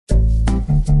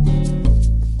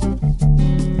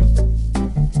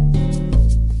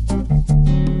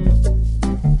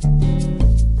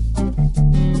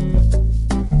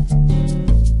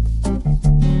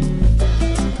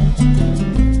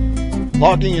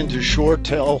Logging into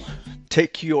ShoreTel,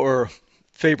 take your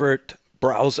favorite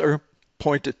browser,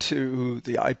 point it to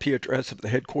the IP address of the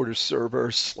headquarters server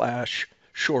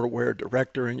 / shoreware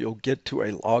director, and you'll get to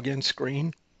a login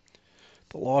screen.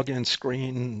 The login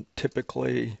screen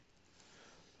typically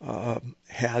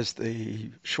has the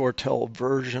ShoreTel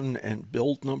version and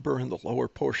build number in the lower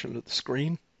portion of the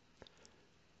screen.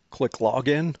 Click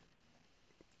Login,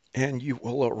 and you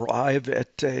will arrive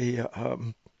at a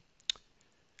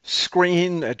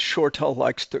screen that ShoreTel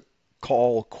likes to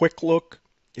call Quick Look.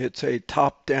 It's a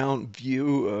top-down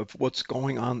view of what's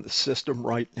going on in the system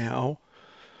right now.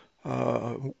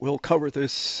 We'll cover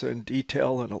this in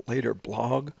detail in a later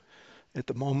blog. At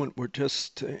the moment, we're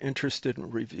just interested in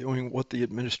reviewing what the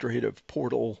administrative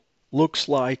portal looks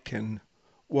like and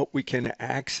what we can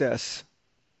access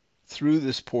through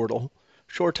this portal.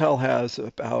 ShoreTel has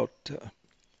about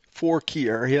 4 key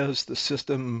areas. The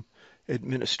system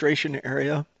administration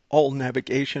area. All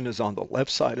navigation is on the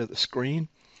left side of the screen.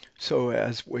 So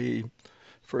as we,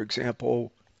 for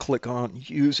example, click on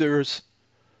users,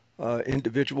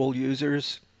 individual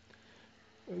users,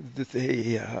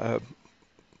 the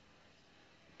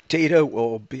data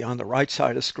will be on the right side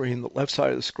of the screen. The left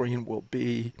side of the screen will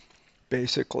be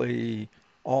basically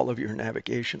all of your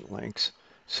navigation links.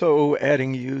 So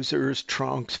adding users,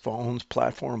 trunks, phones,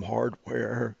 platform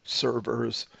hardware,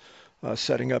 servers,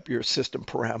 setting up your system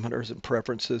parameters and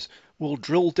preferences. We'll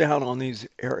drill down on these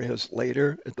areas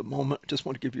later. At the moment, I just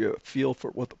want to give you a feel for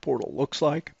what the portal looks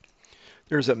like.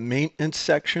 There's a maintenance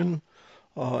section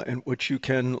in which you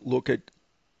can look at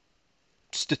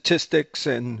statistics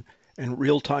and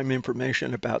real-time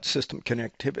information about system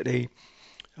connectivity,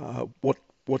 what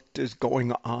is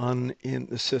going on in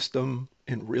the system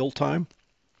in real time.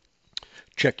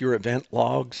 Check your event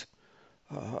logs.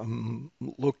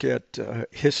 Look at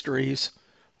histories,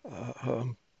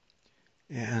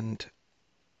 and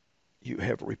you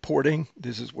have reporting.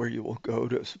 This is where you will go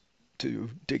to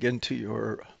dig into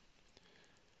your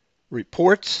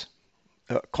reports,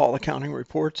 call accounting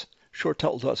reports.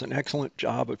 ShoreTel does an excellent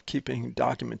job of keeping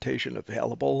documentation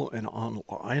available and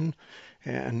online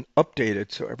and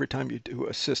updated. So every time you do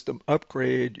a system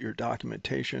upgrade, your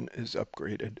documentation is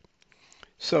upgraded.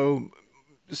 So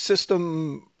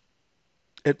system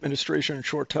administration in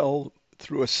ShoreTel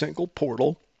through a single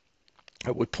portal.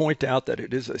 I would point out that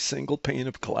it is a single pane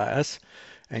of glass,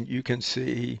 and you can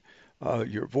see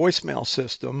your voicemail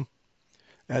system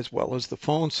as well as the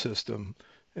phone system.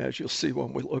 As you'll see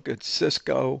when we look at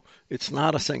Cisco, it's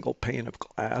not a single pane of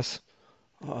glass.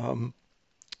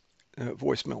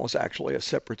 Voicemail is actually a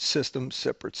separate system,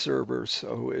 separate server,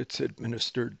 so it's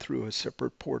administered through a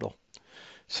separate portal.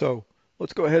 So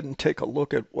let's go ahead and take a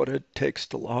look at what it takes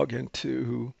to log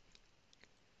into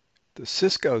the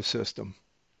Cisco system.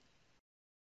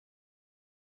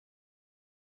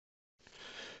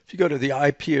 If you go to the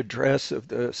IP address of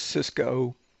the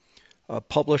Cisco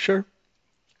publisher,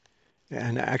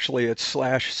 and actually it's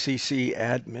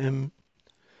 /ccadmin,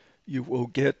 you will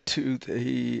get to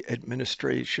the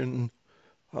administration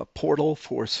portal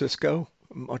for Cisco,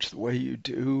 much the way you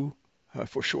do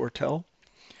for ShoreTel.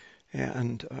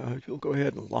 And you'll go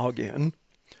ahead and log in.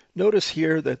 Notice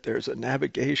here that there's a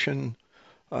navigation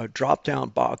drop-down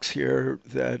box here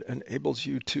that enables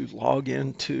you to log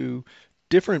into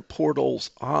different portals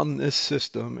on this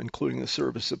system, including the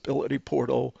serviceability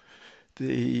portal,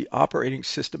 the operating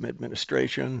system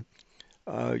administration,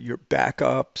 your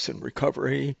backups and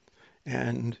recovery,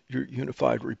 and your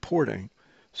unified reporting.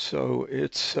 So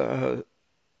it's a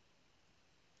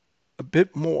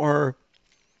bit more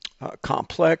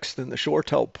complex than the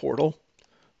ShoreTel portal.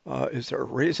 Is there a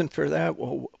reason for that?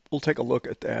 Well, we'll take a look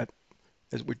at that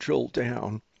as we drill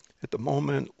down. At the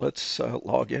moment, let's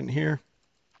log in here.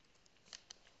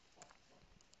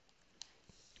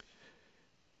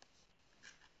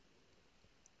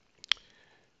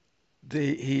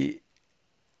 The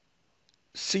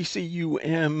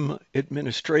CCUM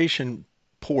administration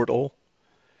portal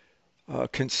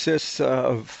consists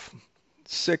of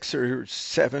 6 or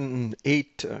 7,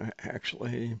 8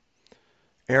 actually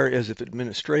areas of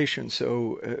administration.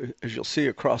 So as you'll see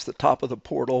across the top of the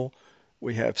portal,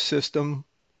 we have system,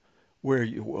 where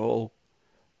you will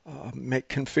make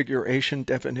configuration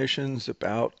definitions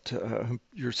about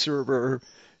your server,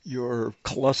 your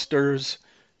clusters,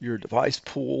 your device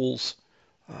pools.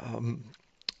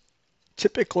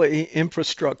 Typically,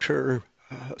 infrastructure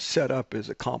setup is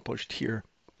accomplished here.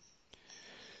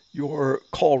 Your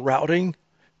call routing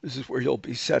This is where you'll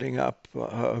be setting up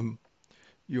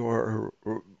your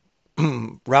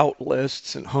route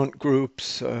lists and hunt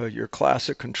groups, your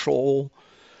classic control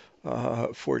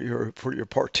for your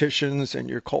partitions, and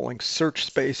your calling search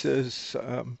spaces,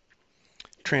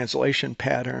 translation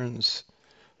patterns,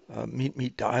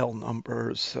 meet dial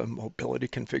numbers, mobility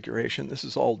configuration. This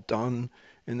is all done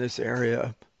in this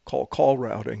area called call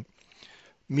routing.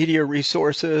 Media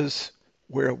resources,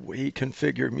 where we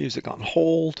configure music on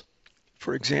hold,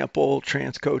 for example,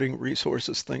 transcoding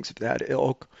resources, things of that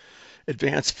ilk.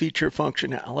 Advanced feature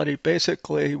functionality,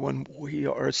 basically when we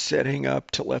are setting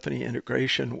up telephony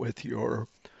integration with your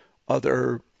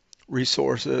other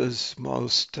resources,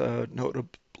 most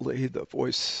notably the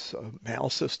voice mail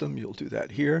system, you'll do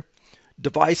that here.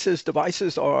 Devices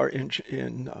are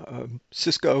in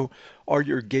Cisco are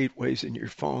your gateways in your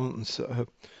phones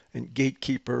and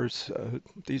gatekeepers.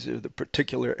 These are the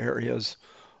particular areas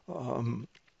um,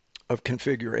 of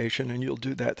configuration, and you'll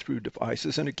do that through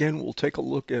devices. And again, we'll take a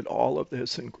look at all of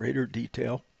this in greater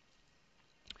detail.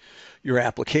 Your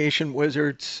application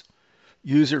wizards,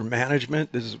 user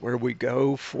management, this is where we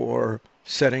go for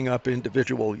setting up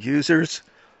individual users,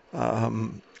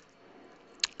 um,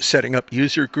 setting up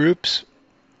user groups,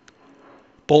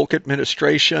 bulk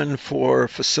administration for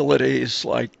facilities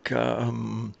like,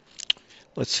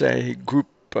 let's say, group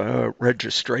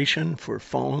registration for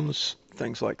phones,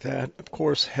 things like that. Of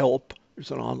course, help.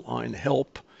 There's an online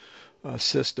help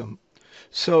system.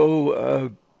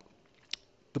 So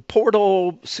the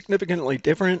portal, significantly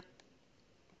different.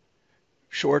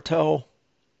 ShoreTel,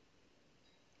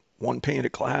 one pane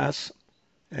of glass,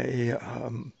 a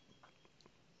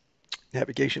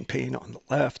navigation pane on the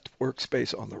left,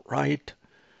 workspace on the right.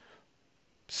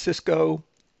 Cisco,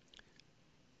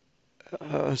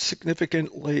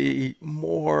 significantly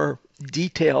more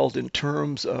detailed in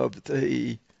terms of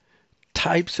the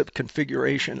types of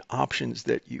configuration options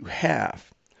that you have.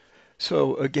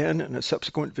 So again, in a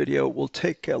subsequent video, we'll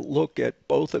take a look at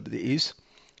both of these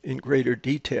in greater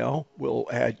detail. We'll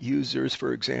add users,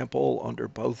 for example, under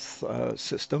both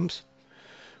systems.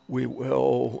 We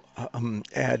will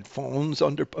add phones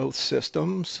under both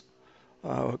systems,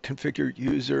 configure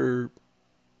user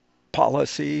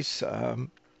policies,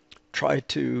 try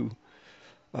to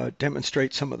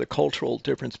demonstrate some of the cultural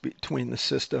difference between the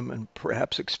system and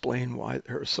perhaps explain why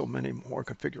there are so many more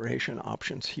configuration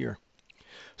options here.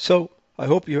 So I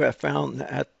hope you have found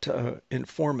that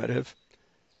informative,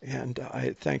 and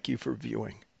I thank you for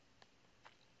viewing.